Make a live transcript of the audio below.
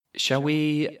Shall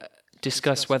we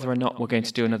discuss whether or not we're going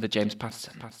to do another James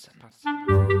Patterson?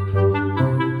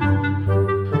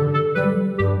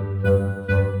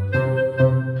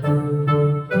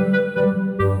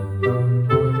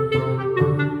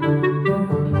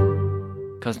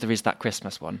 Because there is that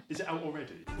Christmas one. Is it out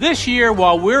already? This year,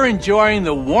 while we're enjoying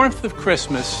the warmth of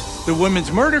Christmas, the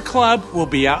Women's Murder Club will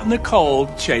be out in the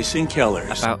cold chasing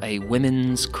killers. About a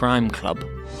women's crime club.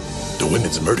 The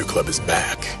Women's Murder Club is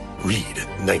back. Read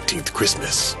 19th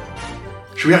Christmas.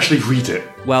 Should we actually read it?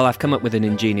 Well, I've come up with an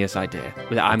ingenious idea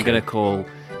that I'm going to call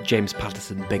James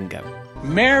Patterson Bingo.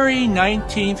 Merry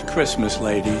 19th Christmas,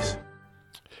 ladies.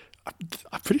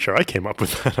 I'm pretty sure I came up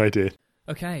with that idea.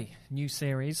 Okay, new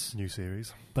series, New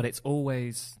series. but it's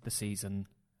always the season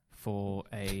for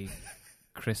a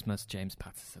Christmas James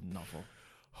Patterson novel.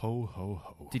 Ho, ho,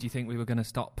 ho. Did you think we were going to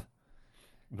stop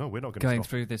No, we're not going to going stop.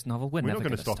 through this novel? We're never not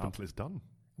going to stop. stop until it's done.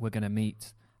 We're going to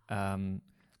meet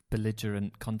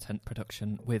belligerent content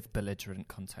production with belligerent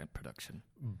content production.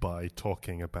 By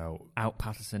talking about... Out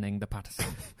Pattersoning the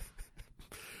Patterson.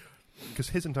 Because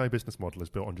his entire business model is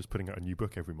built on just putting out a new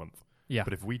book every month. Yeah.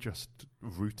 But if we just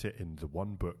root it in the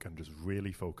one book and just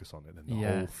really focus on it, then the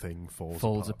Yeah. whole thing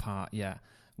Falls apart, yeah.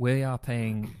 We are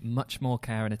paying much more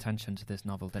care and attention to this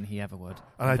novel than he ever would.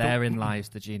 And I Therein lies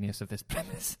the genius of this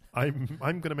premise. I'm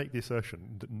going to make the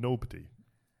assertion that nobody,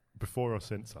 before or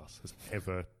since us, has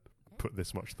ever put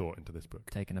this much thought into this book.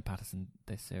 Taking a Patterson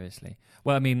this seriously.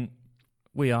 Well, I mean,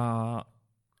 we are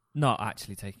not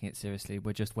actually taking it seriously.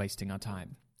 We're just wasting our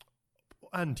time.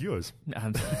 And yours.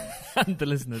 And the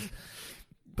listeners.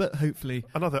 But hopefully...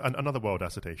 Another wild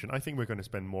assertion. I think we're going to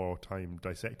spend more time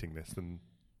dissecting this than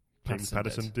James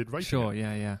Patterson did writing Sure, it.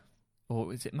 yeah.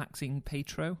 Or is it Maxine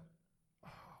Petro?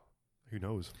 Who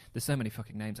knows? There's so many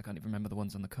fucking names, I can't even remember the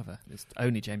ones on the cover. It's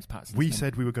only James Patterson. We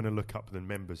said we were going to look up the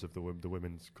members of the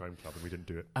Women's Crime Club, and we didn't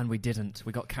do it. And we didn't.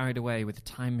 We got carried away with the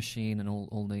time machine and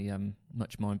all the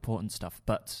much more important stuff.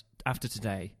 But after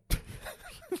today...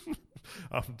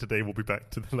 After today, we'll be back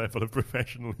to the level of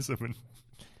professionalism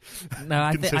and No,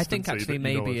 I think consistency actually that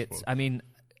you know maybe us it's... for. I mean,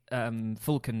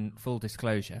 full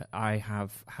disclosure, I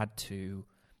have had to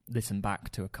listen back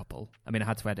to a couple. I mean, I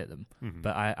had to edit them, Mhm.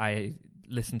 but I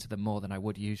listened to them more than I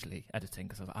would usually editing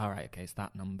because I was like, all right, okay, it's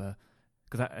that number.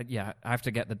 Because I have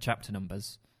to get the chapter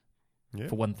numbers Yeah.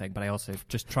 for one thing, but I also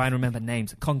just try and remember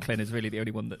names. Conklin is really the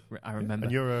only one that I remember.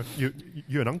 And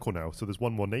you're an uncle now, so there's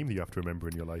one more name that you have to remember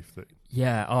in your life. That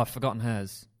Yeah, I've forgotten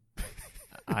hers.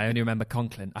 I only remember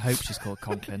Conklin. I hope she's called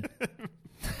Conklin.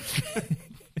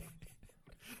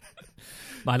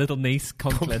 My little niece,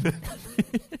 Conklin.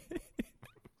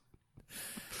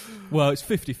 Well, it's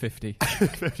 50-50.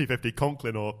 50-50,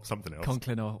 Conklin or something else.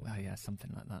 Conklin or... Oh, yeah,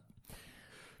 something like that.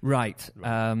 Right.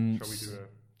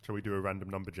 Shall we do a random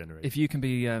number generator? If you can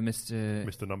be Mr...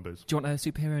 Mr. Numbers. Do you want a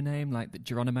superhero name like the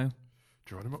Geronimo?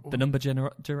 Geronimo? The number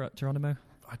Geronimo?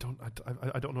 I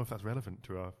don't know if that's relevant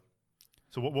to our...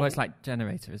 So what? Well, it's like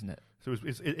generator, isn't it? So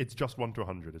it's just 1 to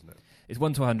 100, isn't it? It's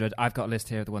 1 to 100. I've got a list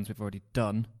here of the ones we've already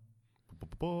done.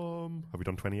 Have we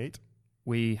done 28?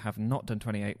 We have not done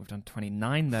 28. We've done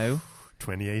 29, though.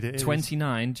 28 it is.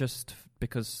 29, just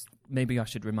because maybe I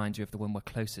should remind you of the one we're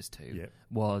closest to, Yeah.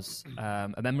 was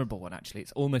a memorable one, actually.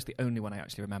 It's almost the only one I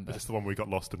actually remember. Is this the one we got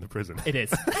lost in the prison? It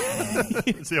is.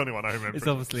 It's the only one I remember. It's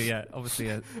obviously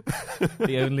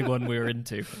the only one we were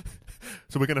into.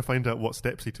 So we're going to find out what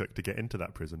steps he took to get into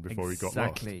that prison before he got lost.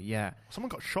 Exactly, yeah. Someone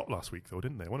got shot last week, though,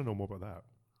 didn't they? I want to know more about that.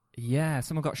 Yeah,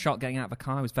 someone got shot getting out of a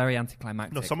car. It was very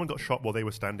anticlimactic. No, someone got shot while they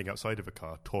were standing outside of a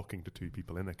car talking to 2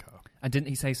 people in a car. And didn't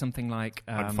he say something like...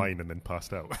 I'm fine, and then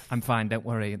passed out. I'm fine, don't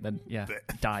worry. And then,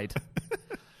 died.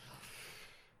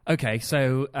 Okay,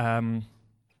 so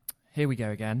here we go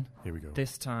again. Here we go.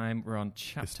 This time we're on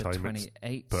chapter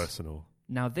 28. Personal.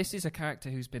 Now, this is a character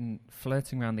who's been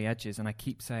flirting around the edges, and I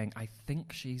keep saying, I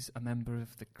think she's a member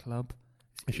of the club.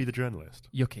 Is she the journalist?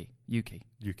 Yuki. Yuki.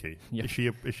 Yeah. Is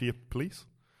she a police?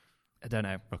 I don't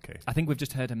know. Okay. I think we've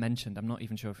just heard her mentioned. I'm not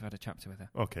even sure if we've had a chapter with her.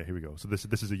 Okay, here we go. So this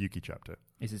is a Yuki chapter.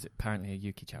 This is apparently a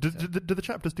Yuki chapter. Do the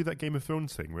chapters do that Game of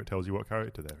Thrones thing where it tells you what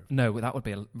character they're? No, that would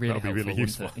be really helpful. That would be really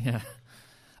useful. Yeah.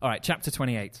 All right, chapter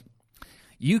 28.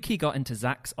 Yuki got into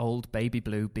Zach's old baby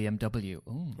blue BMW.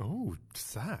 Ooh. Oh,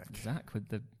 Zach. Zach with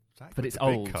the... Zach But with it's the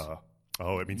big old. Car.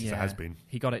 Oh, it means it has been.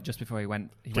 He got it just before he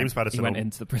went... Patterson He went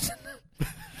into the prison.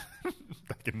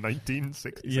 Back in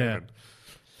 1967. Yeah.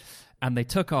 And they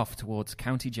took off towards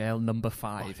County Jail number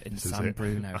 5 in San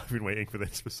Bruno. I've been waiting for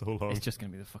this for so long. It's just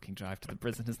going to be the fucking drive to the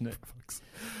prison, isn't it?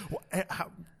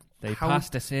 They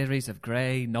passed a series of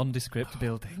grey, nondescript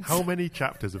buildings. How many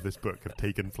chapters of this book have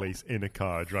taken place in a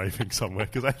car driving somewhere?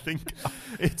 Because I think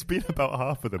it's been about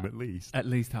half of them at least. At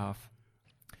least half.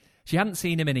 She hadn't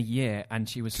seen him in a year, and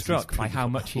she was struck by how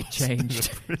much he'd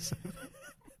changed.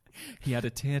 He had a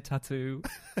tear tattoo.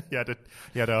 he had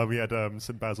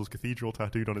St. Basil's Cathedral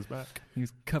tattooed on his back. He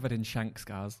was covered in shank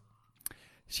scars.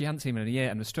 She hadn't seen him in a year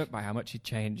and was struck by how much he'd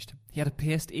changed. He had a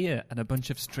pierced ear and a bunch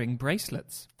of string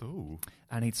bracelets. Oh.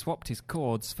 And he'd swapped his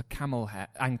cords for camel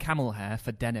hair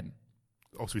for denim.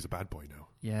 Oh, so he's a bad boy now.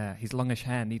 Yeah, his longish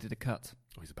hair needed a cut.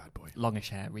 Oh, he's a bad boy. Longish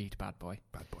hair, read bad boy.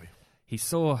 Bad boy. He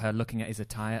saw her looking at his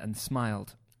attire and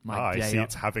smiled. I see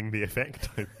it's having the effect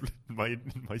my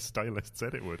stylist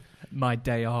said it would. My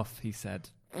day off, he said.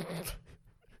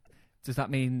 Does that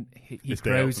mean he His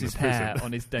day grows off in his the hair prison.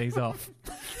 on his days off?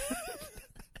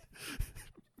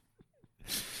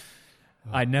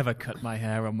 I never cut my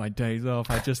hair on my days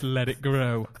off. I just let it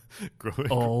grow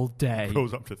all day.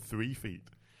 Grows up to 3 feet.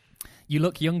 You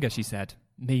look younger, she said,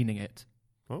 meaning it.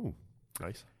 Oh,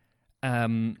 nice.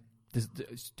 Do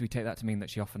we take that to mean that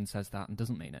she often says that and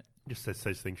doesn't mean it? Just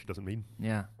says things she doesn't mean.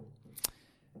 Yeah.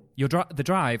 The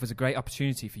drive was a great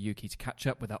opportunity for Yuki to catch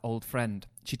up with her old friend.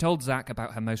 She told Zach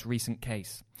about her most recent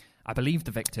case. I believe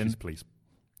the victim... Please.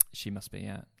 She must be,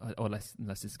 yeah. Or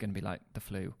unless it's going to be like the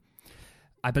flu.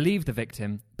 I believe the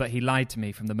victim, but he lied to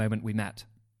me from the moment we met.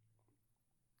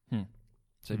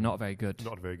 So not very good.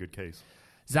 Not a very good case.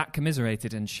 Zach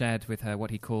commiserated and shared with her what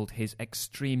he called his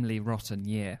extremely rotten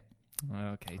year.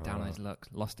 Okay, down on his luck,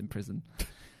 lost in prison.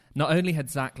 Not only had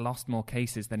Zach lost more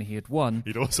cases than he had won...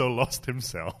 He'd also lost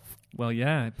himself. Well,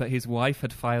 yeah, but his wife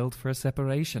had filed for a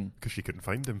separation. Because she couldn't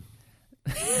find him.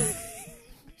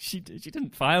 She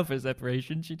didn't file for a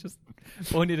separation, she just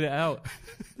pointed it out.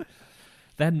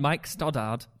 Then Mike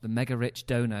Stoddard, the mega-rich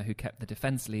donor who kept the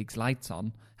Defence League's lights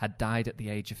on, had died at the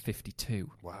age of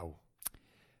 52. Wow.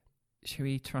 Should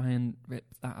we try and rip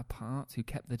that apart? Who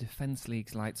kept the Defence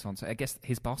League's lights on? So I guess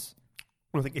his boss?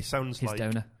 Well, I think it sounds his like...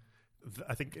 donor?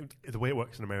 I think the way it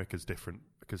works in America is different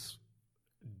because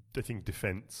I think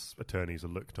defence attorneys are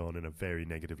looked on in a very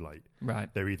negative light. Right.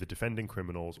 They're either defending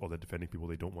criminals or they're defending people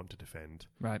they don't want to defend.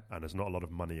 Right. And there's not a lot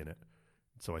of money in it.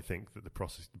 So I think that the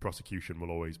prosecution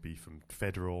will always be from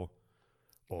federal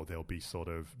or there'll be sort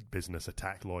of business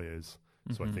attack lawyers.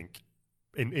 So I think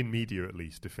in media at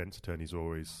least, defence attorneys are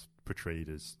always portrayed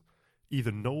as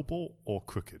either noble or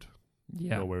crooked.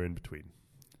 Yeah. Nowhere in between.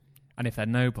 And if they're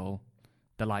noble,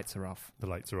 the lights are off. The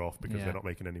lights are off because they're not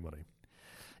making any money.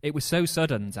 It was so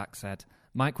sudden, Zach said.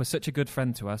 Mike was such a good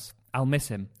friend to us. I'll miss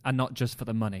him, and not just for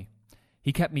the money.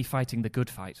 He kept me fighting the good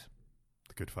fight.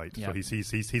 The good fight. Yeah. So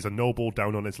he's a noble,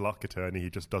 down on his luck attorney. He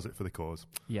just does it for the cause.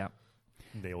 Yeah.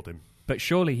 Nailed him. But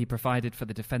surely he provided for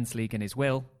the Defence League in his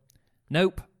will.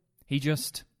 Nope. He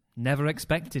just never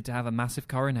expected to have a massive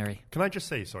coronary. Can I just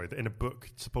say, sorry, that in a book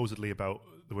supposedly about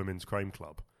the Women's Crime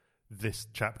Club, this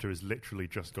chapter is literally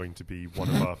just going to be one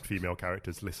of our female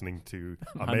characters listening to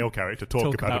a male character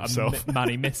talk about himself. A man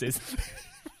he misses.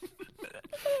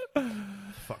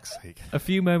 Fuck's sake. A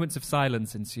few moments of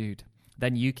silence ensued.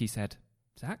 Then Yuki said,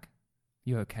 Zach,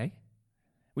 you okay?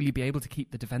 Will you be able to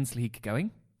keep the Defence League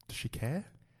going? Does she care?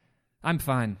 I'm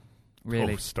fine.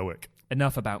 Really. Oh, stoic.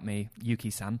 Enough about me,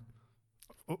 Yuki-san.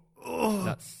 Oh.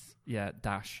 That's,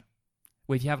 dash.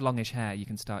 Well, if you have longish hair, you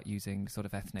can start using sort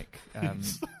of ethnic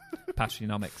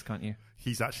patronymics, can't you?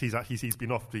 He's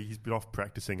been off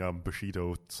practicing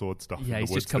Bushido sword stuff. Yeah, in the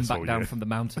he's woods just come this back whole down year. from the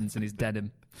mountains in his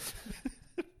denim.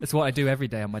 That's what I do every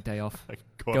day on my day off.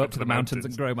 Go up to the mountains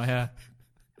and grow my hair.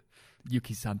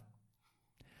 Yuki-san.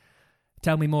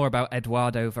 Tell me more about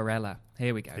Eduardo Varela.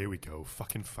 Here we go. Here we go.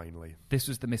 Fucking finally. This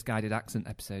was the misguided accent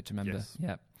episode, do you remember? Yes.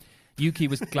 Yeah. Yuki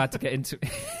was glad to get into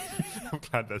I'm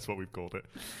glad that's what we've called it.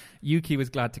 Yuki was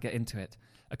glad to get into it.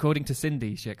 According to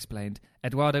Cindy, she explained,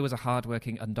 Eduardo was a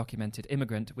hard-working, undocumented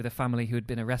immigrant with a family who had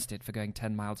been arrested for going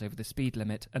 10 miles over the speed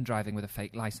limit and driving with a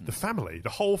fake license. The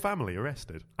whole family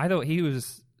arrested? I thought he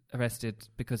was arrested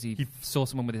because he saw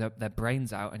someone with their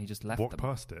brains out and he just left Walked them.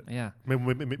 past it? Yeah.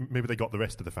 Maybe they got the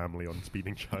rest of the family on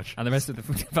speeding charge. And the rest of the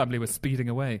family was speeding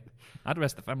away. I'd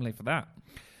arrest the family for that.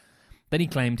 Then he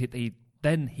claimed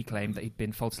that he'd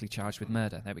been falsely charged with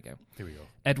murder. There we go. Here we go.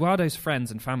 Eduardo's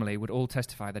friends and family would all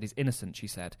testify that he's innocent, she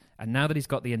said. And now that he's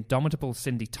got the indomitable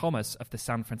Cindy Thomas of the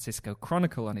San Francisco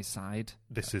Chronicle on his side...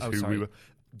 This is we were...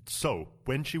 So,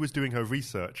 when she was doing her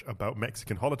research about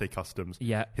Mexican holiday customs,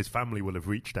 his family will have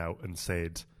reached out and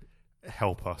said,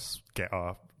 help us get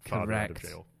our father out of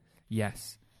jail.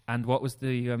 Yes. And what was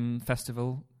the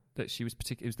festival that she was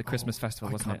particularly... It was the Christmas festival,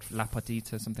 wasn't it? La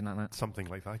Padita, something like that. Something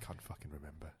like that. I can't fucking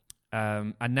remember.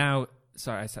 And now,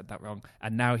 sorry, I said that wrong.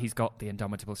 And now he's got the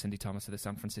indomitable Cindy Thomas of the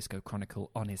San Francisco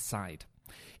Chronicle on his side.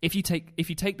 If you take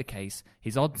the case,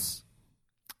 his odds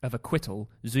of acquittal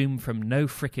zoom from no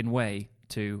frickin' way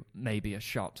to maybe a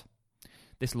shot.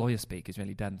 This lawyer speak is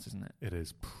really dense, isn't it? It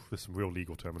is. There's some real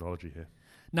legal terminology here.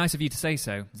 Nice of you to say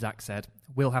so, Zach said.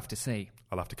 We'll have to see.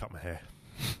 I'll have to cut my hair.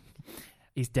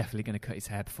 He's definitely going to cut his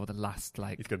hair before the last, He's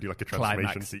going to do like a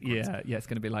transformation climax. sequence. Yeah, it's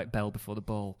going to be like Belle before the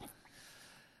ball.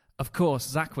 Of course,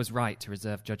 Zach was right to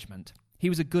reserve judgment. He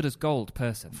was a good as gold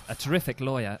person, a terrific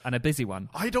lawyer, and a busy one.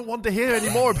 I don't want to hear any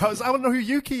more about this. I want to know who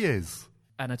Yuki is.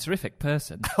 And a terrific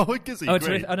person. Oh, is he?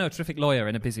 Great. A terrific lawyer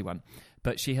and a busy one.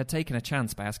 But she had taken a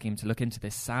chance by asking him to look into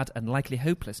this sad and likely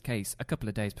hopeless case a couple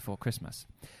of days before Christmas.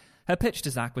 Her pitch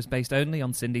to Zach was based only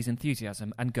on Cindy's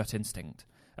enthusiasm and gut instinct.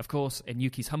 Of course, in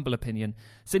Yuki's humble opinion,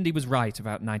 Cindy was right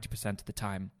about 90% of the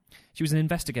time. She was an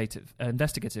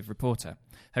investigative reporter.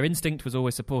 Her instinct was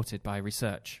always supported by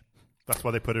research. That's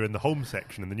why they put her in the home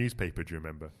section in the newspaper, do you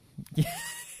remember?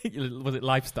 Was it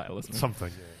lifestyle or something?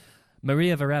 Something, yeah.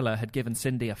 Maria Varela had given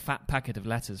Cindy a fat packet of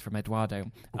letters from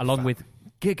Eduardo, along with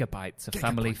gigabytes of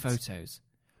family photos.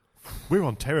 We're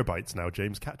on terabytes now,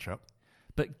 James. Catch up.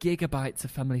 But gigabytes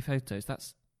of family photos,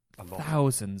 that's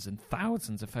thousands and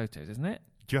thousands of photos, isn't it?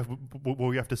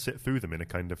 Will you have to sit through them in a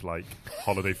kind of like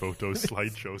holiday photos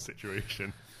slideshow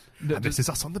situation? And this is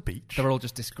us on the beach. They're all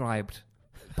just described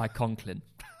by Conklin.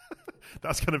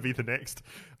 That's going to be the next.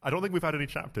 I don't think we've had any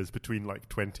chapters between like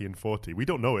 20 and 40. We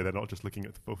don't know it. They're not just looking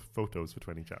at the photos for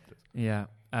 20 chapters. Yeah.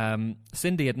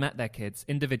 Cindy had met their kids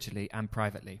individually and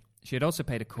privately. She had also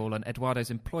paid a call on Eduardo's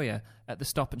employer at the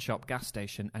Stop and Shop gas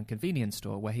station and convenience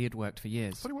store where he had worked for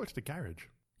years. I thought he worked at a garage.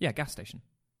 Yeah, gas station.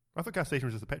 I thought gas station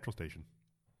was just a petrol station.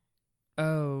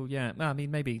 Oh, yeah. I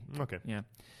mean, maybe. Okay. Yeah.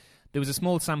 There was a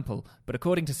small sample, but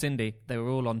according to Cindy, they were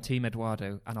all on Team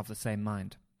Eduardo and of the same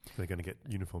mind. They're going to get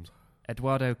uniforms.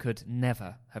 Eduardo could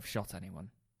never have shot anyone.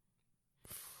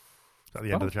 Is that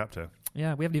the end of the chapter?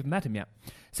 Yeah, we haven't even met him yet.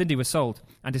 Cindy was sold,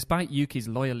 and despite Yuki's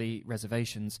lawyerly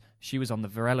reservations, she was on the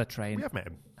Varela train. We have met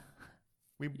him.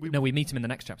 No, we meet him in the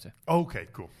next chapter. Okay,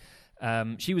 cool.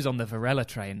 She was on the Varela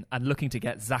train and looking to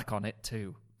get Zach on it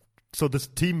too. So there's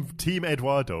Team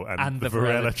Eduardo and the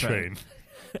Varela train.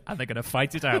 And they're going to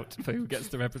fight it out for who gets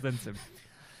to represent him.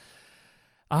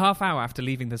 A half hour after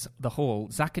leaving the hall,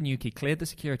 Zach and Yuki cleared the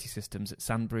security systems at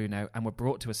San Bruno and were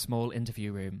brought to a small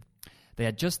interview room. They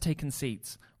had just taken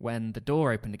seats when the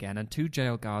door opened again and two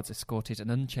jail guards escorted an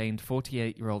unchained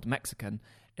 48-year-old Mexican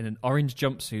in an orange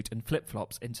jumpsuit and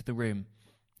flip-flops into the room.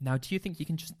 Now, do you think you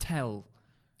can just tell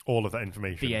all of that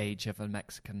information? The age of a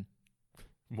Mexican.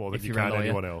 More than you can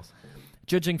anyone else.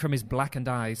 Judging from his blackened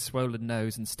eyes, swollen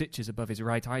nose, and stitches above his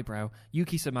right eyebrow,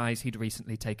 Yuki surmised he'd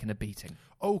recently taken a beating.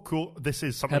 Oh, cool. This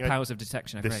is something. Her powers of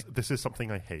detection are great. This is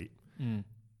something I hate.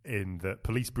 In that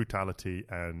police brutality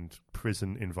and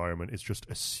prison environment is just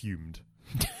assumed.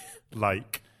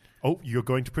 Like, oh, you're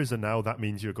going to prison now, that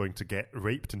means you're going to get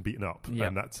raped and beaten up. Yep.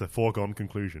 And that's a foregone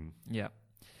conclusion. Yeah.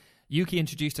 Yuki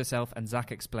introduced herself and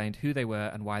Zach explained who they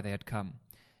were and why they had come.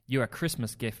 You're a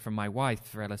Christmas gift from my wife,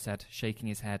 Varela said, shaking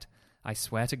his head. I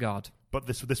swear to God. But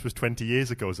this was 20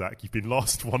 years ago, Zach. You've been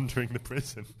lost wandering the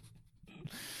prison.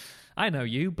 I know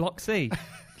you, Block C.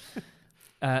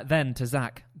 Then to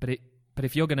Zach, but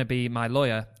if you're going to be my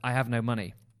lawyer, I have no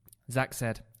money. Zach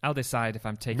said, I'll decide if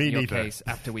I'm taking your case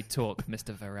after we talk,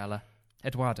 Mr. Varela.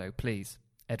 Eduardo, please.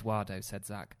 Eduardo, said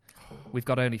Zach. We've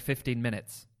got only 15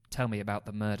 minutes. Tell me about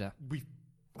the murder.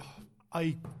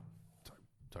 I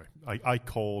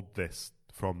called this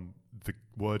from the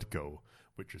word go,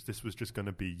 which is this was just going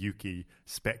to be Yuki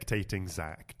spectating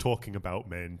Zach, talking about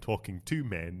men, talking to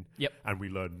men, and we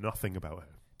learned nothing about her.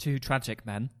 Two tragic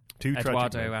men.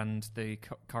 Eduardo and the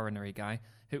coronary guy.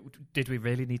 Did we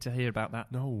really need to hear about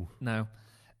that? No.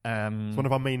 It's one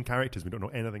of our main characters. We don't know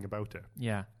anything about it.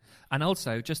 Yeah. And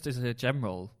also, just as a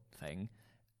general thing,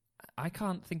 I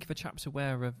can't think of a chapter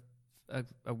where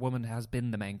a woman has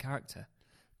been the main character.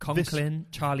 Conklin,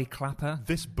 Charlie Clapper,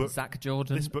 Zach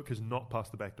Jordan. This book has not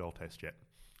passed the Bechdel test yet.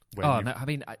 No, I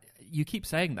mean, you keep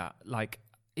saying that. Like,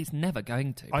 it's never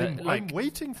going to. I'm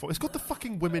waiting for it. It's got the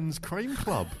fucking Women's Crime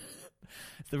Club.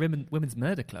 It's the Women's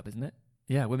Murder Club, isn't it?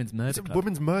 Yeah, Women's Murder Club.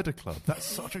 Women's Murder Club. That's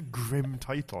such a grim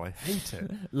title. I hate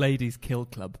it. Ladies Kill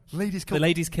Club. The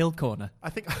Ladies Kill Corner. I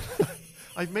think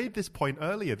I've made this point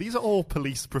earlier. These are all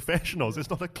police professionals. It's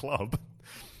not a club.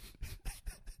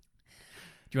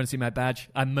 Do you want to see my badge?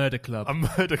 I'm Murder Club. I'm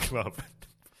Murder Club.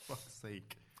 For fuck's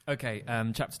sake. Okay,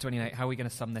 chapter 28. How are we going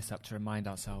to sum this up to remind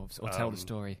ourselves or tell the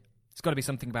story? It's got to be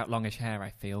something about longish hair,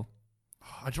 I feel.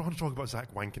 I don't want to talk about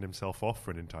Zach wanking himself off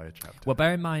for an entire chapter. Well,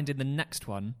 bear in mind, in the next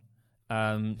one,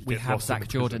 We Gets have lost in Zach the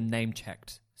Jordan prison.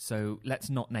 name-checked, so let's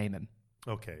not name him.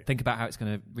 Okay. Think about how it's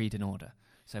going to read in order.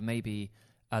 So maybe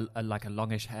a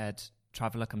longish-haired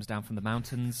traveller comes down from the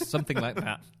mountains, something like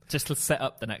that. Just to set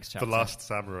up the next chapter. The Last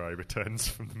Samurai returns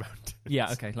from the mountains.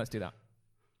 Yeah, okay, let's do that.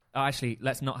 Oh, actually,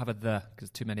 let's not have a the, because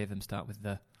too many of them start with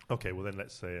the. Okay, well then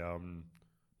let's say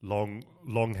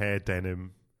long hair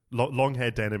denim. Long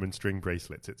hair denim and string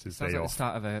bracelets. It's his Sounds day like off. the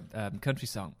start of a country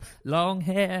song. Long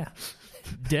hair,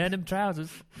 denim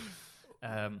trousers.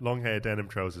 Long hair, denim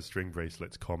trousers, string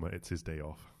bracelets, comma, it's his day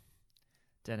off.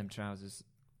 Denim trousers.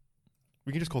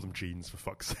 We can just call them jeans, for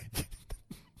fuck's sake.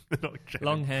 Not denim.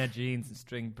 Long hair, jeans, and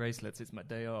string bracelets. It's my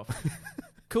day off.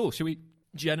 Cool. Should we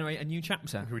generate a new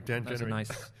chapter? We That's a generate.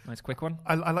 nice quick one.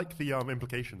 I like the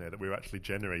implication there that we're actually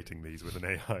generating these with an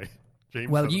AI. James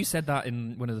Well, Sullivan- you said that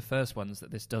in one of the first ones that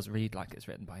this does read like it's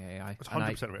written by AI. It's and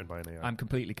 100% written by an AI. I'm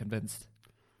completely convinced.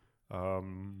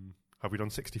 Have we done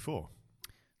 64?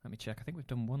 Let me check. I think we've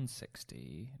done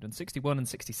 160. We've done 61 and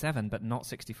 67, but not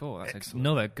 64. That's Excellent.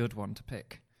 another good one to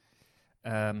pick.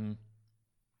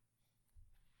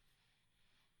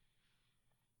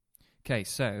 Okay,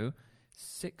 so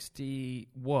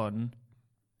 61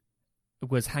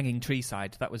 was Hanging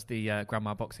Treeside. That was the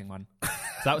Grandma Boxing one.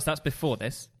 So that's before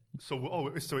this. So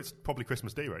it's probably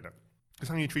Christmas Day right now. Because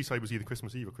Hanging Treeside was either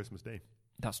Christmas Eve or Christmas Day.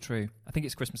 That's true. I think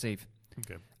it's Christmas Eve.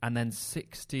 Okay. And then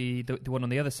 60, the one on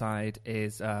the other side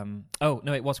is, oh,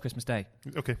 no, it was Christmas Day.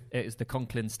 Okay. It is the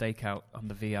Conklin stakeout on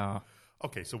the VR.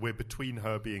 Okay, so we're between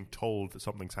her being told that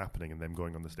something's happening and them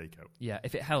going on the stakeout. Yeah,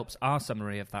 if it helps, our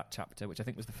summary of that chapter, which I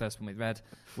think was the first one we read,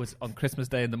 was on Christmas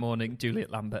Day in the morning,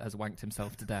 Juliet Lambert has wanked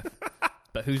himself to death.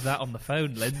 But who's that on the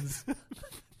phone, Linz?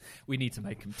 We need to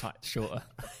make him shorter.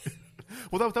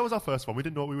 Well, that was our first one. We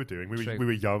didn't know what we were doing. We True.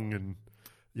 were young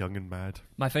and mad.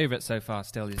 My favourite so far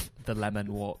still is The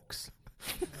Lemon Walks.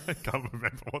 I can't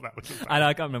remember what that was about. I know,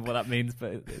 I can't remember what that means,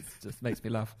 but it just makes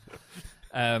me laugh.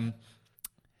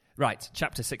 Right,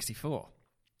 chapter 64.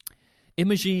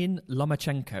 Imogen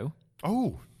Lomachenko,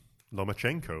 Oh,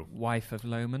 Lomachenko. wife of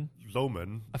Loman.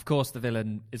 Loman. Of course, the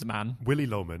villain is a man. Willy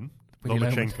Loman. Willy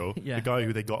Loman. Lomachenko. Yeah. The guy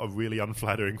who they got a really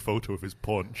unflattering photo of his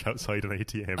paunch outside an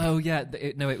ATM. Oh, yeah.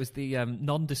 It was the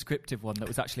non-descriptive one that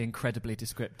was actually incredibly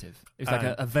descriptive. It was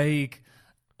like a vague,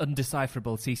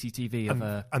 undecipherable CCTV of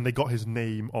a... And they got his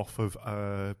name off of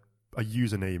a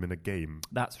username in a game.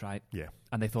 That's right. Yeah.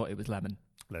 And they thought it was Lemon.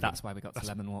 Lemon. That's why we got to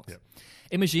Lemon Walks. yeah.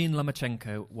 Imogen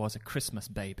Lomachenko was a Christmas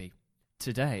baby.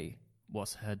 Today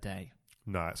was her day.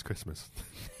 Nah, it's Christmas.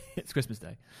 It's Christmas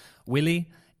Day. Willie,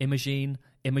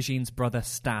 Imogen's brother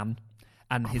Stan,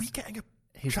 and Are we getting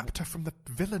a chapter from the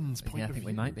villain's point yeah, I of think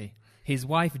view? we might be. His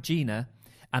wife Gina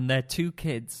and their two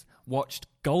kids watched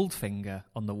Goldfinger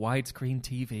on the widescreen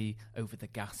TV over the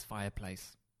gas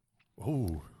fireplace.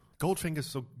 Oh, Goldfinger's.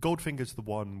 So Goldfinger's the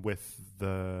one with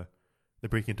they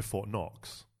break into Fort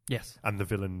Knox, Yes. and the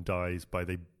villain dies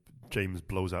James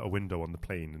blows out a window on the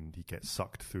plane, and he gets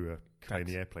sucked through a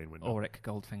tiny airplane window. Auric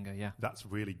Goldfinger, yeah. That's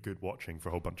really good watching for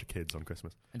a whole bunch of kids on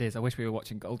Christmas. It is. I wish we were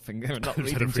watching Goldfinger and not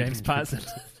Instead reading of James reading Patterson.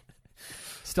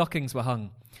 Stockings were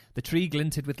hung. The tree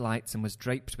glinted with lights and was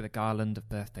draped with a garland of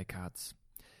birthday cards.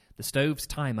 The stove's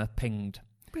timer pinged.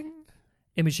 Bing.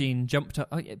 Imogen jumped up.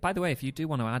 Oh, yeah, by the way, if you do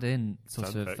want to add in sort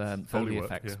Sound of effects, Foley Foley work,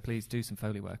 effects, yeah. please do some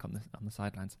Foley work on the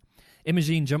sidelines.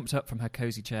 Imogen jumped up from her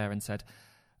cosy chair and said,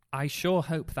 "I sure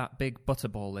hope that big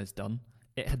butterball is done.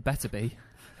 It had better be."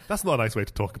 That's not a nice way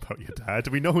to talk about your dad.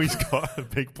 We know he's got a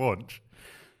big paunch.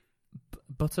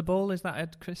 Butterball, is that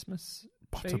at Christmas?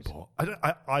 treat? Butterball.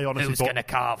 I honestly Who's thought. going to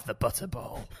carve the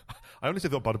butterball? I honestly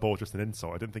thought butterball was just an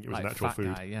insult. I didn't think it was Like an actual fat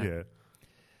food. guy, yeah.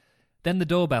 Then the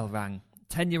doorbell rang.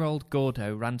 10-year-old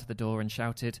Gordo ran to the door and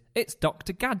shouted, "It's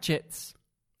Dr. Gadgets!"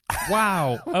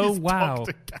 Wow. Oh, It's wow.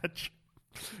 Dr. Gadget.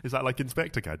 Is that like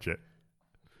Inspector Gadget?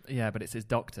 Yeah, but it's his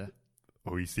doctor.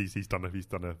 Oh, he's done a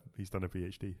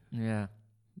PhD. Yeah.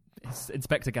 It's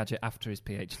Inspector Gadget after his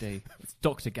PhD. It's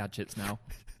Dr. Gadgets now.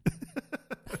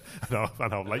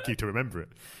 And I'd like you to remember it.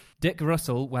 Dick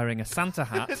Russell wearing a Santa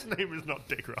hat. His name is not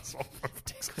Dick Russell.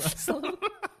 Dick Russell.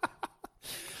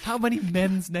 How many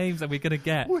men's names are we going to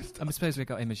get? I suppose we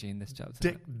got Imogen this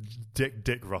chapter.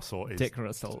 Dick Russell is Dick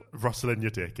Russell. Rustling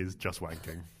your dick is just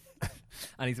wanking.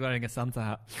 And he's wearing a Santa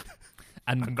hat.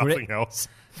 And Nothing else.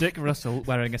 Dick Russell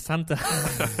wearing a Santa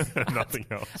hat Nothing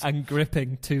else. and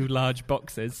gripping two large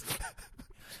boxes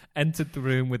entered the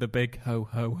room with a big ho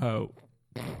ho ho.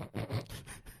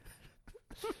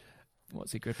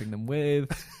 What's he gripping them with?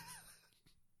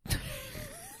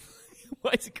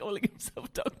 Why is he calling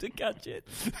himself Dr. Gadget?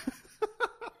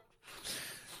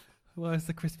 Why has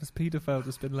the Christmas paedophile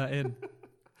just been let in?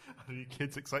 Are you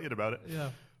kids excited about it? Yeah.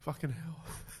 Fucking hell.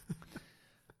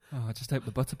 Oh, I just hope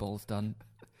the butterball's done.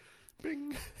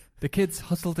 Bing. The kids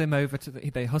hustled him over to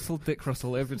they hustled Dick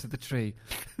Russell over to the tree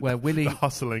where Willie... The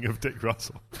hustling of Dick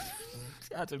Russell.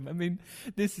 Adam, I mean,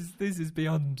 this is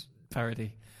beyond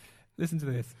parody. Listen to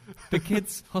this. The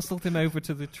kids hustled him over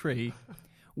to the tree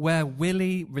where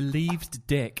Willie relieved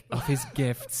Dick of his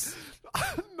gifts.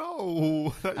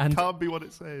 No, that can't be what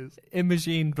it says.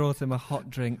 Imogene brought him a hot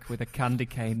drink with a candy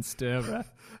cane stirrer.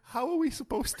 How are we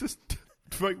supposed to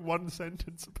write one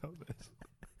sentence about this?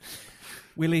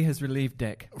 Willie has relieved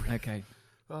Dick. Okay.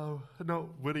 Oh,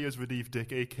 no. Willie has relieved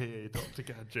Dick, a.k.a. Dr.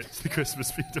 Gadget's the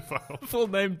Christmas paedophile. Full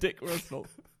name, Dick Russell.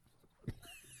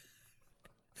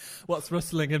 What's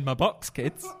rustling in my box,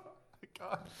 kids?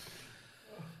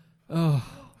 Oh.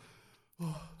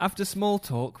 After small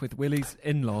talk with Willie's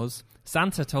in-laws,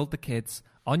 Santa told the kids,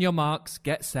 "On your marks,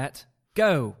 get set,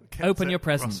 go. Open your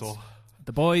presents." Russell.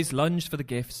 The boys lunged for the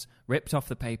gifts, ripped off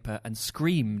the paper, and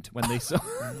screamed when they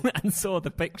saw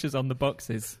the pictures on the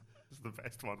boxes. This is the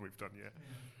best one we've done yet.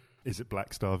 Is it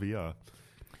Black Star VR?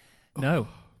 No.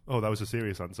 Oh, that was a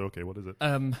serious answer. Okay, what is it?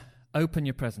 Open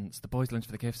your presents. The boys lunged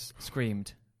for the gifts,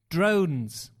 screamed,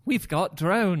 "Drones! We've got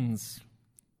drones!"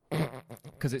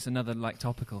 Because it's another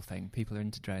topical thing. People are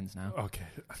into drones now. Okay.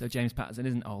 So James Patterson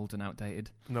isn't old and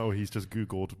outdated. No, he's just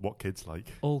Googled what kids like.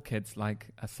 All kids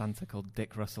like a Santa called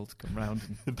Dick Russell to come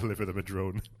round and deliver them a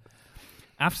drone.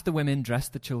 After the women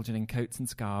dressed the children in coats and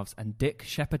scarves and Dick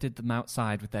shepherded them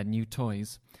outside with their new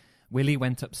toys, Willie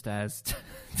went upstairs to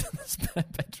the spare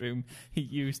bedroom he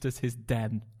used as his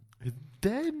den. His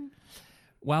den?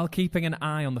 While keeping an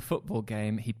eye on the football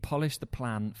game, he polished the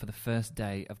plan for the first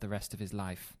day of the rest of his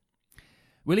life.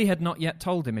 Willie had not yet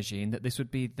told Imogene that this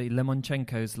would be the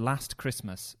Lemonchenko's last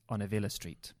Christmas on Avila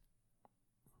Street.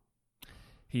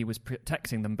 He was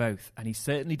texting them both, and he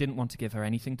certainly didn't want to give her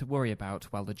anything to worry about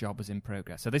while the job was in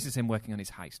progress. So this is him working on his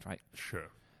heist, right?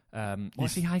 Sure.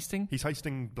 What's he heisting? He's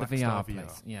heisting Black the VR Star place.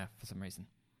 VR. Yeah, for some reason.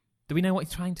 Do we know what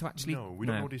he's trying to actually... No, we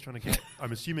don't know what he's trying to get.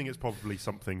 I'm assuming it's probably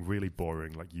something really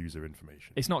boring, like user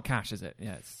information. It's not cash, is it?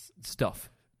 Yeah, it's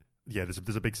stuff. Yeah,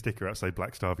 there's a big sticker outside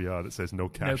Black Star VR that says no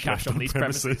cash left on these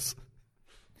premises.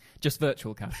 Just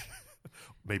virtual cash.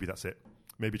 Maybe that's it.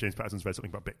 Maybe James Patterson's read something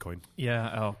about Bitcoin.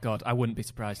 Yeah, oh God, I wouldn't be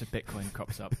surprised if Bitcoin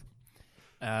crops up.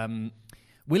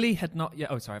 Willie had not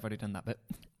yet... Oh, sorry, I've already done that bit.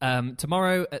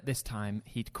 Tomorrow at this time,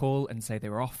 he'd call and say they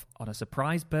were off on a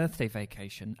surprise birthday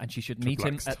vacation and she should meet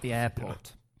him at the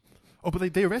airport. Yeah. Oh,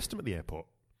 but they arrest him at the airport.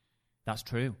 That's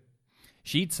true.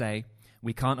 She'd say,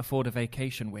 "We can't afford a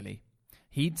vacation, Willie."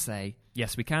 He'd say,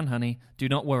 "Yes, we can, honey. Do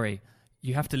not worry.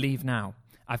 You have to leave now.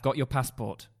 I've got your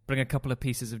passport. Bring a couple of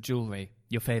pieces of jewellery,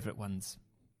 your favourite ones."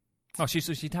 Oh,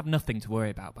 so she'd have nothing to worry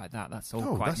about by that. That's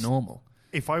all quite normal.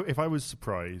 If I was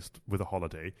surprised with a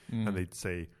holiday and they'd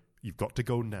say, "You've got to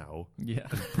go now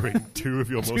and bring two of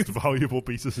your most valuable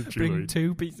pieces of jewellery." Bring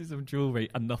 2 pieces of jewellery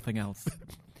and nothing else.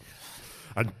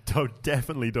 And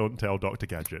definitely don't tell Dr.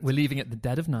 Gadget. "We're leaving at the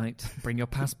dead of night. Bring your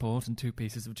passport and 2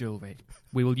 pieces of jewellery.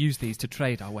 We will use these to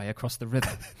trade our way across the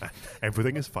river."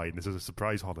 Everything is fine. This is a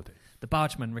surprise holiday. "The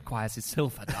bargeman requires his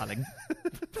silver, darling."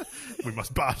 We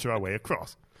must barter our way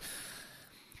across.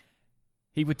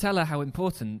 He would tell her how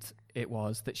important it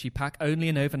was that she pack only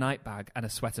an overnight bag and a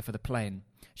sweater for the plane.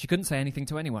 She couldn't say anything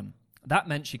to anyone. That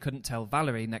meant she couldn't tell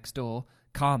Valerie next door,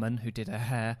 Carmen, who did her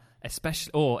hair,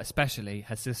 especially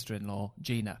her sister-in-law,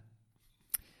 Gina.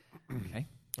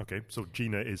 Okay, so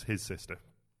Gina is his sister.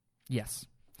 Yes.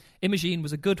 Imogene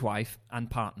was a good wife and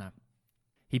partner.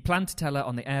 He planned to tell her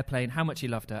on the airplane how much he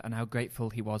loved her and how grateful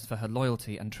he was for her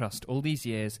loyalty and trust all these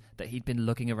years that he'd been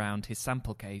lugging around his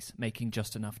sample case, making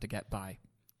just enough to get by.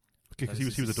 Okay, because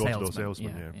he was a door-to-door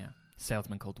salesman, yeah.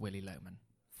 Salesman called Willie Loman.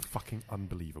 Fucking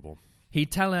unbelievable.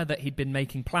 He'd tell her that he'd been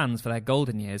making plans for their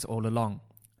golden years all along,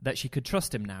 that she could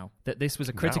trust him now, that this was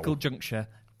a critical juncture,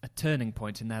 a turning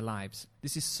point in their lives.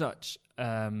 This is such...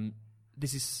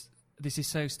 this is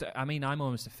so... I'm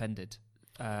almost offended.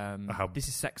 This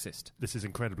is sexist. This is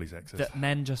incredibly sexist. That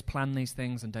men just plan these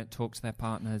things and don't talk to their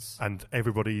partners. And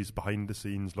everybody's behind the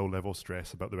scenes, low-level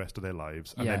stress about the rest of their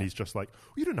lives. And then he's just like,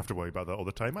 you don't have to worry about that all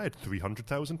the time. I had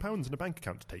 £300,000 in a bank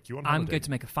account to take you on holiday. I'm going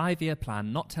to make a 5-year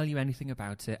plan, not tell you anything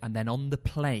about it, and then on the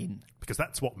plane... Because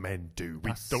that's what men do.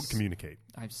 We don't communicate.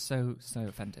 I'm so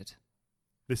offended.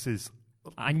 This is...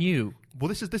 I knew. Well,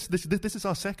 this is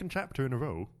our second chapter in a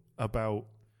row about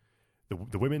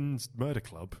the Women's Murder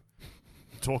Club...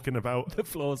 talking about the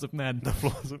flaws of men. The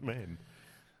flaws of men.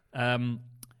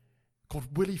 God,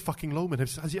 Willie fucking Loman.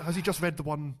 Has he just read the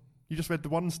one? You just read the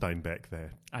one Steinbeck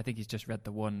there. I think he's just read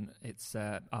the one. It's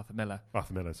Arthur Miller.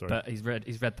 Arthur Miller, sorry. But he's read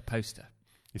the poster.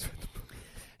 He's read the book.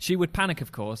 She would panic,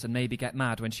 of course, and maybe get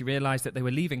mad when she realised that they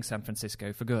were leaving San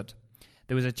Francisco for good.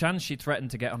 There was a chance she'd threatened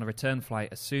to get on a return flight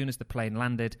as soon as the plane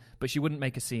landed, but she wouldn't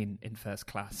make a scene in first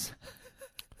class.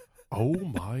 Oh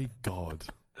my God.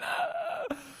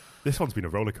 This one's been a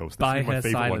roller coaster. By This is my her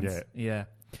favourite silence. one yet.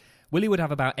 Yeah. Willie would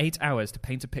have about 8 hours to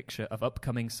paint a picture of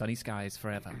upcoming sunny skies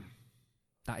forever.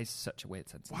 That is such a weird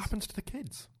sentence. What happens to the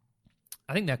kids?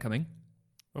 I think they're coming.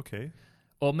 Okay.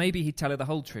 Or maybe he'd tell her the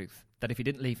whole truth, that if he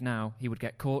didn't leave now, he would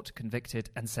get caught,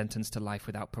 convicted, and sentenced to life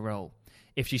without parole.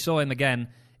 If she saw him again,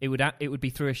 it would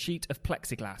be through a sheet of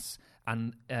plexiglass,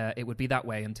 and it would be that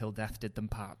way until death did them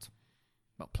part.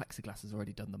 Well, plexiglass has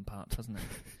already done them part, hasn't it?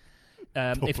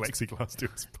 Till plexiglass do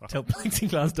us part. Till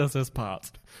plexiglass does us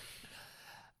part.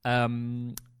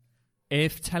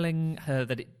 If telling her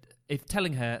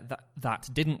that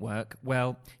didn't work,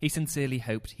 well, he sincerely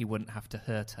hoped he wouldn't have to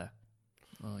hurt her.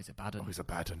 Oh, he's a bad one. Oh, he's a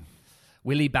bad one.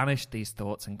 Willie banished these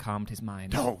thoughts and calmed his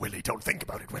mind. No, Willie, don't think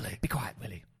about it, Willie. Be quiet,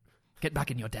 Willie. Get back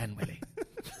in your den, Willie.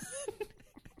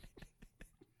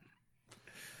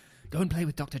 Go and play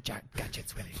with Dr.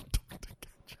 Gadgets, Willie.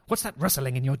 What's that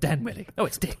rustling in your den, Willie? Oh,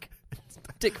 it's Dick.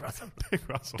 Dick Russell. Dick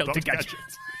Russell. Dr.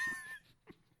 Gadgets.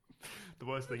 The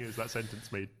worst thing is that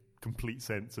sentence made complete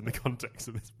sense in the context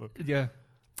of this book. Yeah.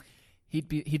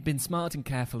 He'd been smart and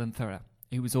careful and thorough.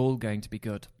 It was all going to be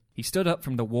good. He stood up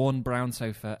from the worn brown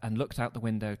sofa and looked out the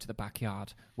window to the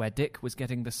backyard, where Dick was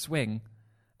getting the swing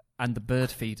and the bird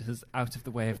feeders out of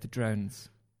the way of the drones.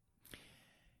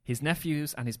 His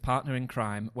nephews and his partner in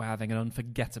crime were having an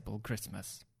unforgettable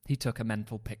Christmas. He took a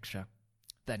mental picture.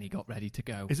 Then he got ready to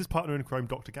go. Is his partner in crime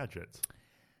Dr. Gadgets?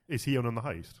 Is he on the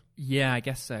heist? Yeah, I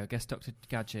guess so. I guess Dr.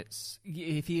 Gadgets...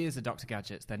 If he is a Dr.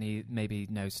 Gadgets, then he maybe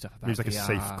knows stuff about He's like VR. a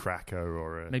safe cracker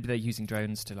or a... Maybe they're using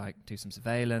drones to do some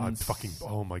surveillance.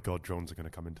 Oh my God, drones are going to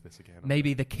come into this again.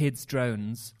 Maybe the kids'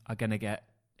 drones are going to get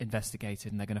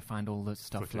investigated and they're going to find all the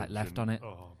stuff left on it.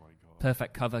 Oh my God.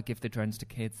 Perfect cover, give the drones to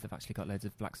kids. They've actually got loads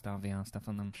of Black Star VR stuff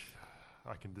on them.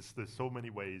 There's so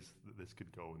many ways that this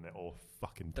could go, and they're all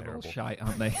fucking They're terrible. all shite,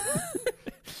 aren't they?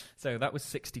 So that was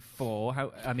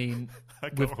 64.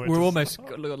 We're almost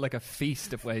got like a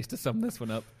feast of ways to sum this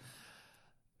one up.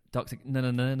 Dr.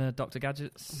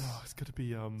 Gadgets. No, it's got to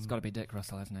be. It's got to be Dick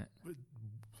Russell, hasn't it?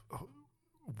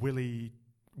 Willie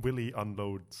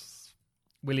unloads.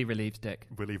 Willie relieves Dick.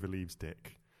 Willie relieves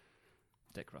Dick.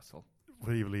 Dick Russell.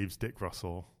 Willie relieves Dick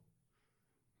Russell,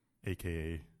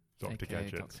 aka Dr.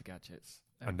 Gadgets. Dr. Gadgets.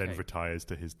 And then retires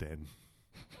to his den.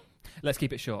 Let's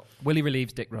keep it short. Willie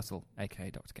relieves Dick Russell, aka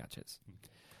Dr. Gadgets.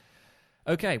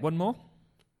 Okay, one more.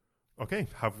 Okay,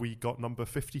 have we got number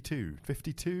 52?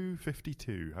 52.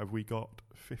 Have we got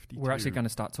 52? We're actually going to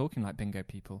start talking like bingo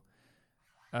people.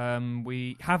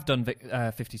 We have done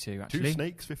 52, actually. Two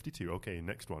snakes, 52. Okay,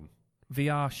 next one.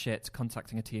 VR shit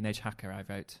contacting a teenage hacker, I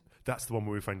vote. That's the one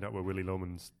where we find out where Willie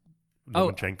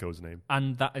Lomanchenko's name.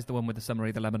 And that is the one with the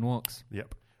summary, The Lemon Walks.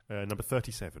 Yep. Number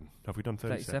 37. Have we done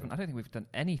 37? I don't think we've done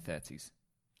any 30s.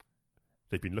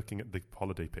 They've been looking at the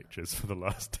holiday pictures for the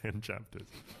last 10 chapters.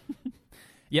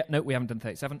 Yeah, no, we haven't done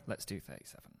 37. Let's do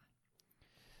 37.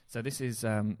 So this is...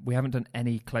 we haven't done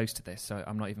any close to this, so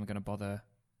I'm not even going to bother...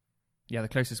 Yeah, the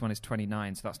closest one is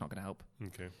 29, so that's not going to help.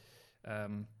 Okay.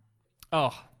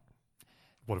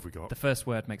 What have we got? The first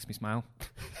word makes me smile.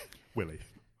 Willie.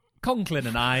 Conklin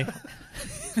and I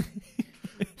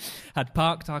had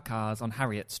parked our cars on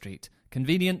Harriet Street,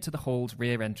 convenient to the hall's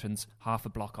rear entrance, half a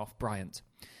block off Bryant.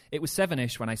 It was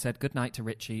 7-ish when I said goodnight to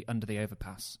Richie under the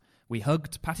overpass. We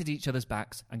hugged, patted each other's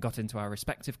backs, and got into our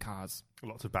respective cars.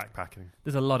 Lots of backpacking.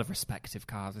 There's a lot of respective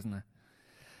cars, isn't there?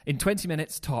 In 20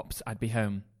 minutes tops, I'd be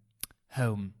home.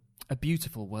 Home. A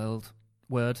beautiful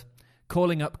word.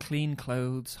 Calling up clean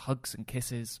clothes, hugs and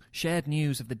kisses, shared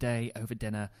news of the day over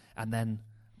dinner, and then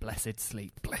blessed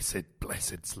sleep.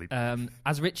 Blessed sleep.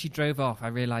 As Richie drove off, I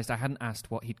realised I hadn't asked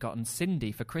what he'd gotten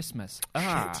Cindy for Christmas.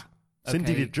 Shit.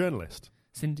 Cindy the journalist.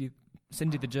 Cindy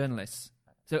the journalist.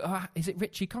 So, is it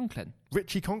Richie Conklin?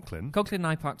 Richie Conklin? Conklin and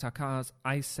I parked our cars.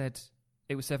 I said,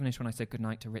 it was 7-ish when I said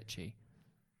goodnight to Richie.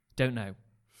 Don't know.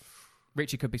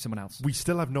 Richie could be someone else. We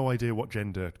still have no idea what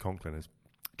gender Conklin is.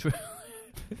 True.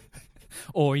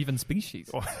 Or even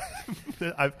species.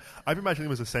 I've imagined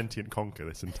him as a sentient conker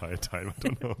this entire time. I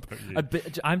don't know about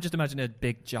you. I'm just imagining a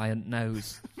big giant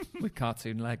nose with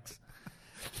cartoon legs.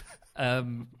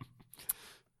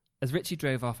 As Richie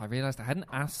drove off, I realised I hadn't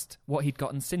asked what he'd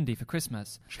gotten Cindy for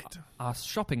Christmas. Shit. Our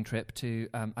shopping trip to,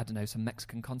 some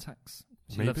Mexican contacts.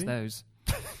 She Maybe? loves those.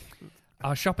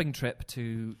 Our shopping trip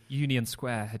to Union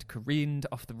Square had careened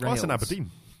off the rails. Oh, that's in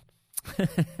Aberdeen.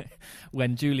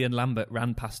 When Julian Lambert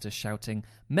ran past us shouting,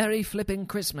 "Merry flipping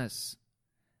Christmas!"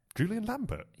 Julian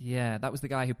Lambert? Yeah, that was the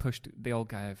guy who pushed the old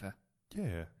guy over.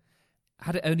 Yeah.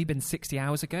 Had it only been 60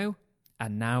 hours ago,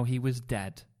 and now he was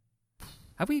dead.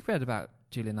 Have we read about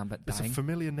Julian Lambert It's dying? a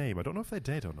familiar name. I don't know if they're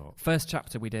dead or not. First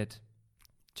chapter we did.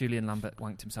 Julian Lambert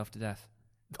wanked himself to death.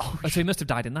 Oh, so he must have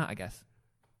died in that, I guess.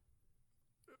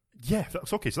 Yeah,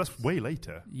 that's okay. So that's way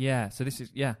later. Yeah, so this is...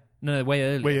 Yeah. No, way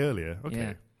earlier. Way earlier.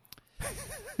 Okay. Yeah.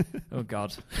 Oh,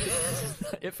 God.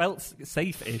 It felt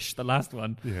safe-ish, the last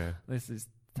one. Yeah. This is...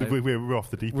 We're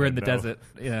off the deep end. We're in the now. desert,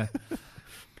 yeah.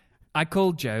 I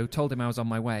called Joe, told him I was on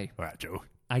my way. All right, Joe.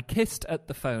 I kissed at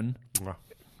the phone, Mwah.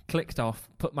 clicked off,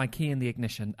 put my key in the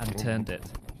ignition, and turned it.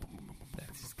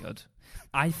 This is good.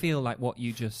 I feel like what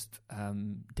you just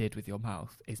did with your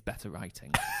mouth is better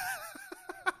writing.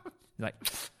 Like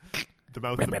The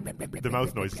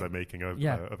mouth noises I'm making of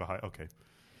a high... Okay.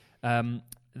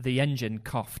 the engine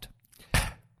coughed.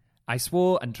 I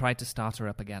swore and tried to start her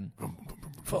up again.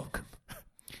 Fuck.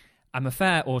 I'm a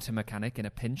fair auto mechanic in a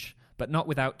pinch, but not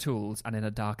without tools and in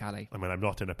a dark alley. I mean, I'm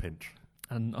not in a pinch.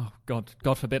 And, oh, God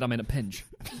forbid I'm in a pinch.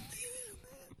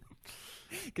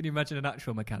 Can you imagine an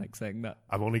actual mechanic saying that?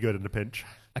 I'm only good in a pinch.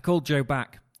 I called Joe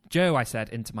back. Joe, I said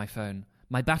into my phone,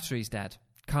 my battery's dead.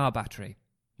 Car battery.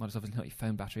 Well, it's obviously not your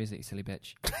phone battery, is it, you silly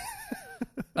bitch?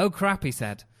 Oh, crap, he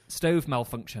said. Stove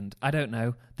malfunctioned. I don't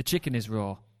know. The chicken is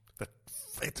raw.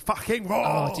 It's fucking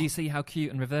raw! Oh, do you see how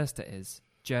cute and reversed it is?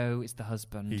 Joe is the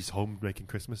husband. He's home making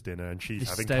Christmas dinner and she's the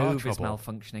having car stove is trouble.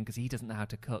 malfunctioning because he doesn't know how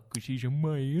to cook because she's a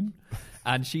man.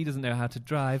 And she doesn't know how to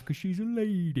drive because she's a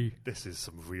lady. This is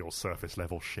some real surface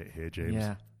level shit here, James.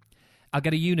 Yeah. I'll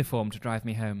get a uniform to drive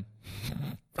me home.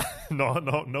 No,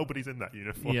 nobody's in that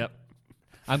uniform. Yep.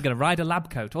 I'm going to ride a lab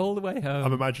coat all the way home.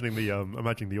 I'm imagining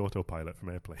the autopilot from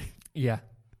Airplane. Yeah.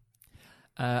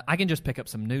 I can just pick up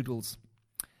some noodles.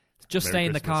 Just Merry stay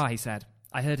in the Christmas. car, he said.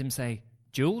 I heard him say,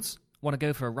 Jules, want to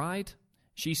go for a ride?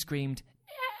 She screamed,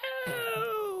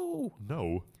 no!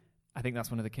 No. I think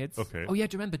that's one of the kids. Okay. Oh, yeah,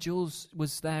 do you remember Jules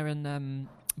was there in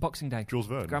Boxing Day? Jules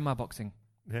Verne. Grandma Boxing.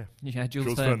 Yeah. Yeah, Jules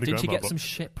Jules Verne. Verne, the Didn't she grandma get some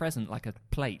shit present, like a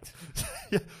plate?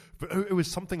 Yeah, but it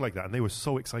was something like that, and they were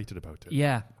so excited about it.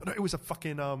 Yeah, No, it was a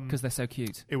fucking because they're so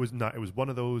cute. It was not. It was one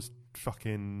of those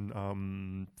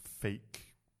fucking fake,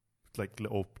 like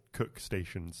little cook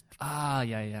stations. Ah,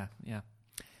 yeah.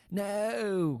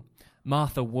 No!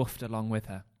 Martha woofed along with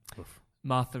her. Oof.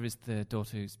 Martha is the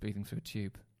daughter who's breathing through a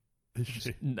tube. Is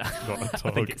she? No, Not a I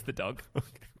dog. think it's the dog.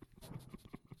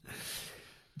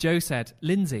 Joe said,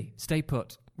 Lindsay, stay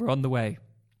put. We're on the way.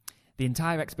 The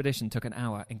entire expedition took an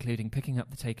hour, including picking up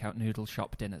the takeout noodle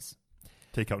shop dinners.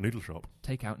 Takeout noodle shop.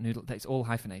 Takeout noodle... It's all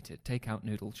hyphenated. Takeout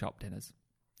noodle shop dinners.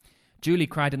 Julie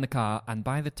cried in the car, and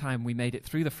by the time we made it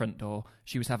through the front door,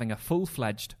 she was having a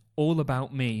full-fledged,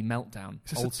 all-about-me meltdown.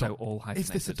 Is this a Also dog? all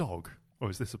hyphenated. Is this a dog?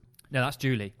 Or is this a... No, that's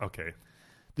Julie. Okay.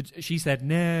 She said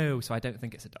no, so I don't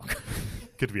think it's a dog.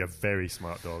 Could be a very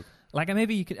smart dog. Like,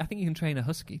 maybe you could... I think you can train a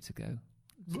husky to go.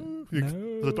 There's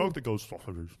a dog that goes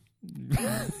sausages.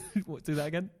 What, do that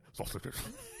again? Sausages.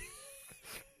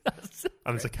 And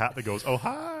there's a cat that goes, oh,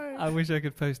 hi. I wish I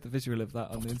could post the visual of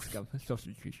that on Instagram.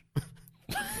 Sausages.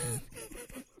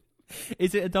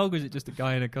 Is it a dog or is it just a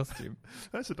guy in a costume?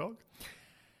 That's a dog.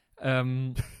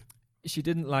 She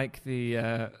didn't like the...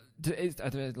 are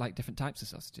there like different types of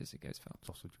sausages it goes for?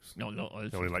 Sausages. No, not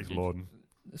He only likes lawn.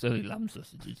 It's only lamb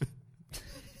sausages.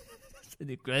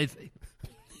 They're crazy.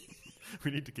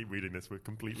 We need to keep reading this. We're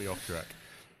completely off track.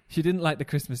 She didn't like the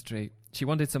Christmas tree. She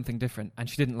wanted something different, and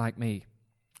she didn't like me.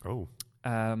 Oh.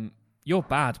 You're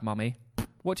bad, Mummy.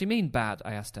 What do you mean bad?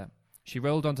 I asked her. She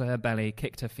rolled onto her belly,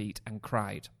 kicked her feet, and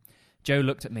cried. Joe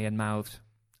looked at me and mouthed,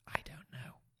 I don't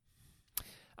know.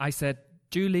 I said,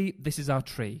 Julie, this is our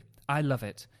tree. I love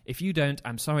it. If you don't,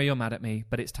 I'm sorry you're mad at me,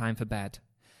 but it's time for bed.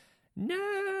 No!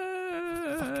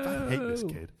 Fuck, I hate this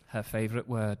kid. Her favourite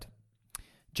word.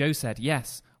 Joe said,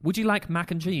 yes. Would you like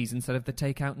mac and cheese instead of the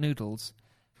takeout noodles?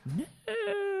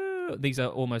 No. These are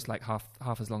almost like half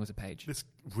as long as a page. This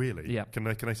really? Yeah. Can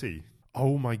I see?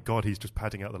 Oh my god, he's just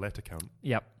padding out the letter count.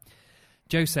 Yep.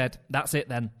 Joe said, that's it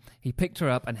then. He picked her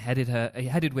up and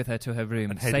headed with her to her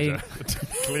room, And saying, headed her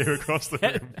clear across the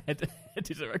room.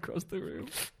 headed her across the room.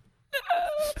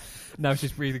 Now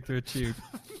she's breathing through a tube.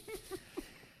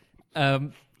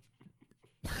 Not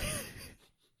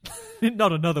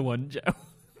another one, Joe.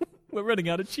 We're running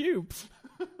out of tubes.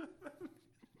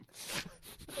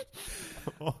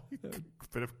 Oh,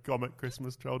 bit of comic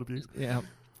Christmas child abuse. Yeah.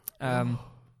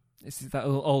 This is that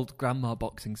old grandma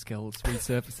boxing skills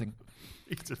resurfacing.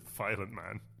 He's a violent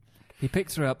man. He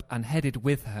picked her up and headed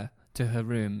with her to her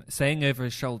room, saying over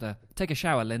his shoulder, take a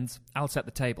shower, Linz. I'll set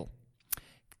the table.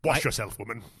 Wash yourself,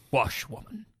 woman. Wash,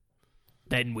 woman.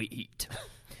 Then we eat.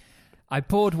 I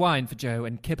poured wine for Joe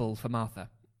and kibble for Martha.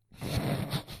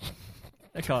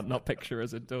 I can't not picture her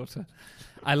as a daughter.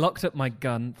 I locked up my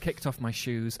gun, kicked off my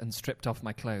shoes, and stripped off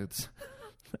my clothes.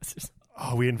 That's just...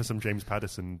 Are we in for some James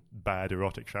Paddison bad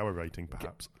erotic shower writing,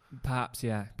 perhaps? Perhaps,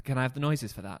 yeah. Can I have the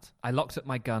noises for that? I locked up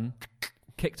my gun,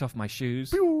 kicked off my shoes.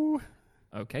 Pew!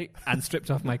 Okay. And stripped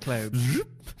off my clothes.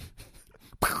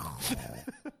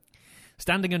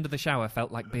 Standing under the shower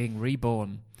felt like being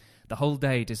reborn. The whole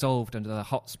day dissolved under the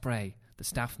hot spray. The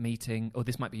staff meeting... Oh,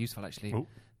 this might be useful, actually. Oh.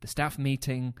 The staff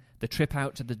meeting, the trip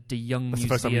out to the De Young That's Museum.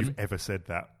 the first time you've ever said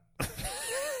that.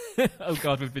 Oh,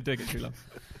 God, we've been doing it too long.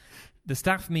 The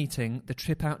staff meeting, the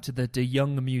trip out to the De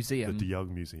Young Museum. The De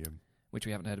Young Museum. Which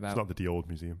we haven't heard about. It's not the De Old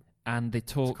Museum. And the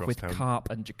talk with Crosstown. Carp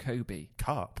and Jacoby.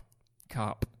 Carp.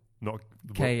 Carp. Not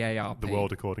K-A-R-P. The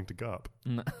world according to Garp.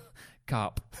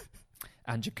 Carp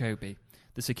and Jacoby.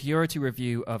 The security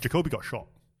review of... Jacoby got shot.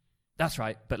 That's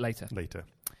right, but later. Later.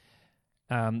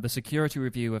 The security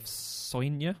review of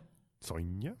Sonia.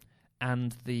 Sonia?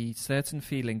 And the certain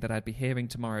feeling that I'd be hearing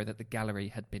tomorrow that the gallery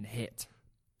had been hit.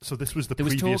 So this was the There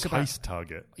was previous talk about- heist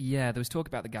target? Yeah, there was talk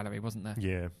about the gallery, wasn't there?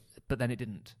 Yeah. But then it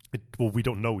didn't. Well, we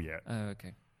don't know yet. Oh,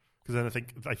 okay. Because then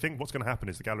I think what's going to happen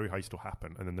is the gallery heist will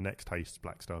happen, and then the next heist is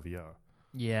Black Star VR.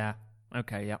 Yeah.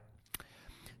 Okay, yeah.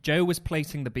 Joe was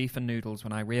plating the beef and noodles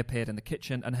when I reappeared in the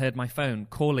kitchen and heard my phone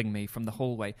calling me from the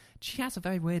hallway. She has a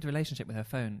very weird relationship with her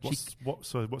phone.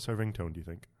 What's her ringtone, do you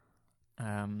think?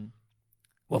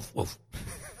 Woof, woof.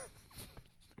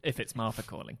 If it's Martha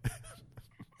calling.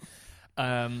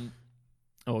 Or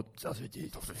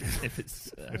if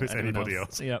it's anybody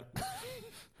else. Yeah.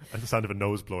 That's the sound of a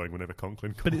nose blowing whenever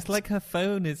Conklin calls. But it's like her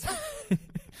phone is...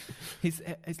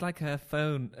 it's like her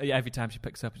phone... every time she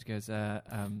picks up, she goes...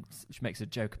 she makes a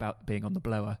joke about being on the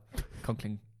blower.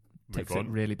 Conklin takes it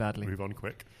really badly. Move on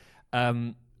quick.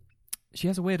 She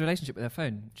has a weird relationship with her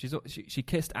phone. She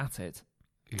kissed at it.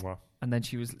 Mwah. And then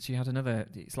she had another...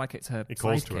 It's like it's her It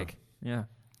calls sidekick. to her.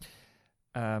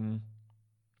 Yeah.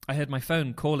 I heard my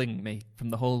phone calling me from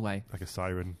the hallway. Like a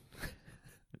siren.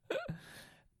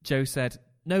 Joe said,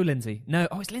 "No, Lindsay. No."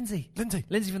 Oh, it's Lindsay. Lindsay.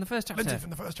 Lindsay from the first chapter. Lindsay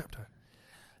from the first chapter.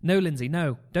 No, Lindsay.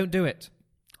 No. Don't do it.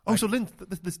 Oh, so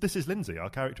this is Lindsay. Our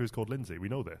character is called Lindsay. We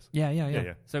know this.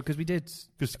 Yeah. So, because we did...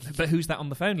 But who's that on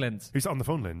the phone, Linz? Who's that on the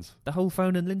phone, Linz? The whole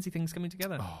phone and Lindsay thing's coming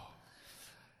together. Oh.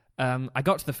 I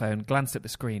got to the phone, glanced at the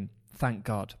screen. Thank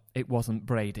God. It wasn't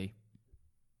Brady.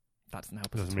 That doesn't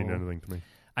help us Doesn't at mean all. anything to me.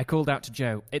 I called out to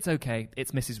Joe. It's okay.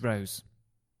 It's Mrs. Rose.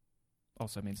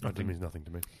 Also means That nothing. means nothing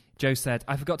to me. Joe said,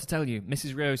 I forgot to tell you,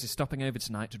 Mrs. Rose is stopping over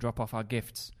tonight to drop off our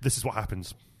gifts. This is what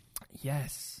happens.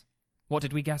 Yes. What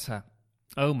did we get her?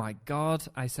 Oh, my God,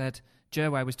 I said.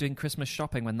 Joe, I was doing Christmas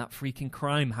shopping when that freaking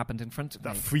crime happened in front of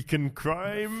me. That freaking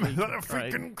crime. That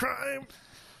freaking crime.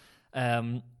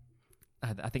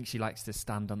 I think she likes to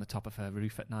stand on the top of her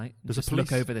roof at night and Does a just look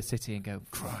police- over the city and go,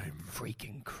 Crime.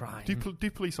 freaking crime. Do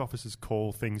police officers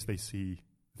call things they see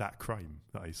that crime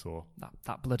that I saw?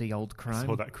 That bloody old I crime.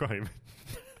 saw that crime.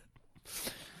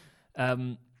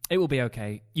 It will be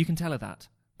okay. You can tell her that.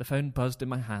 The phone buzzed in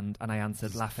my hand and I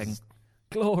answered, laughing,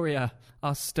 Gloria,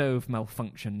 our stove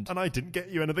malfunctioned. And I didn't get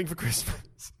you anything for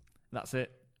Christmas. That's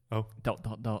it. Oh. ...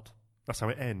 That's how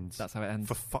it ends. That's how it ends.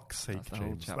 For fuck's sake, That's the whole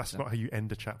James. chapter. That's not how you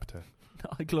end a chapter.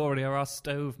 Gloria, our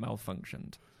stove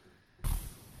malfunctioned.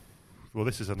 Well,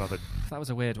 this is another... That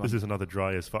was a weird one. This is another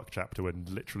dry as fuck chapter when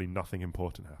literally nothing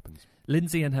important happens.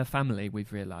 Lindsay and her family,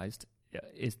 we've realised,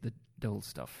 is the dull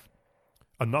stuff.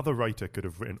 Another writer could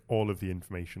have written all of the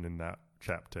information in that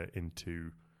chapter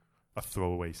into a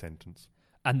throwaway sentence.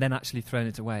 And then actually thrown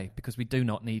it away, because we do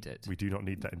not need it. We do not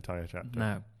need that entire chapter.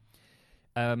 No.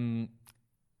 I'm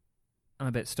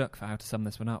a bit stuck for how to sum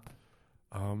this one up.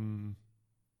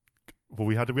 Well,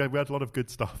 we had a lot of good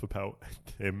stuff about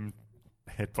him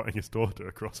headbutting his daughter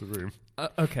across a room.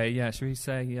 Okay, yeah. Should we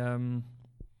say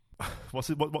What's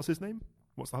his name?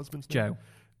 What's the husband's name?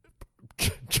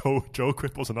 Joe? Joe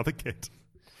cripples another kid.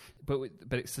 But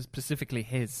it's specifically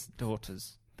his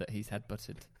daughters that he's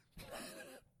headbutted.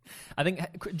 I think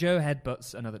Joe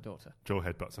headbutts another daughter. Joe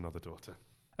headbutts another daughter.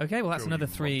 Okay, well that's Joe, another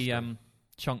you 3 monster.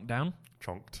 chonked down.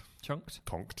 Chunked.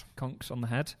 Conks on the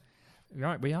head.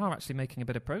 Right, we are actually making a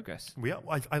bit of progress.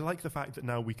 I like the fact that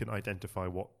now we can identify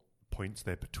what points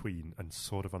they're between and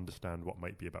sort of understand what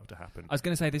might be about to happen. I was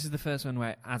going to say, this is the first one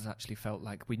where it has actually felt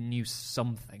like we knew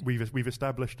something. We've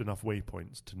established enough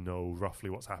waypoints to know roughly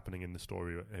what's happening in the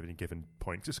story at any given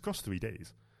point. 'Cause it's across 3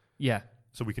 days. Yeah.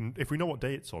 So we can, if we know what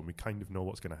day it's on, we kind of know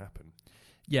what's going to happen.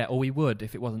 Yeah, or we would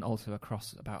if it wasn't also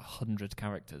across about 100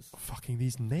 characters. Fucking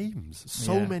these names.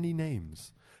 So many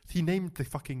names. He named the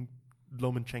fucking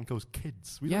Lomachenko's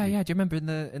kids. Yeah. Do you remember in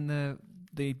the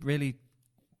the really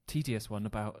tedious one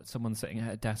about someone sitting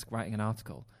at a desk writing an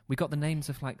article, we got the names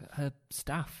of like her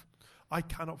staff. I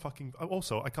cannot fucking...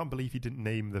 Also, I can't believe he didn't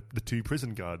name the 2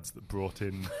 prison guards that brought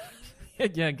in...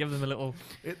 Yeah, give them a little...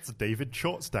 It's David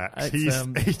Shortstacks. He's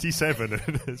 87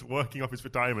 and is working off his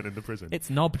retirement in the prison. It's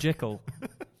Nob Jickle.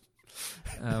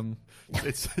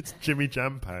 It's Jimmy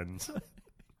Jampans.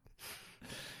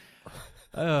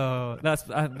 Oh, that's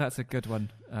a good one.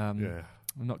 Yeah.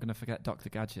 I'm not going to forget Dr.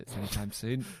 Gadgets anytime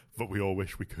soon. But we all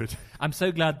wish we could. I'm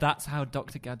so glad that's how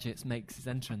Dr. Gadgets makes his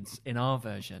entrance in our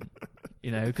version.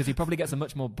 Because he probably gets a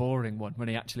much more boring one when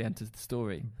he actually enters the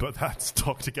story. But that's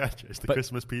Dr. Gadgets, the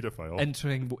Christmas paedophile.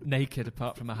 Entering naked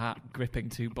apart from a hat, gripping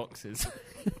 2 boxes.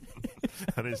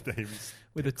 And his name's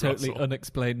with a totally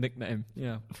unexplained nickname.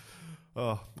 Yeah.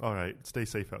 Oh, all right. Stay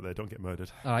safe out there. Don't get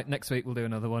murdered. All right, next week we'll do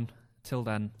another one. Till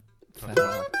then,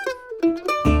 farewell.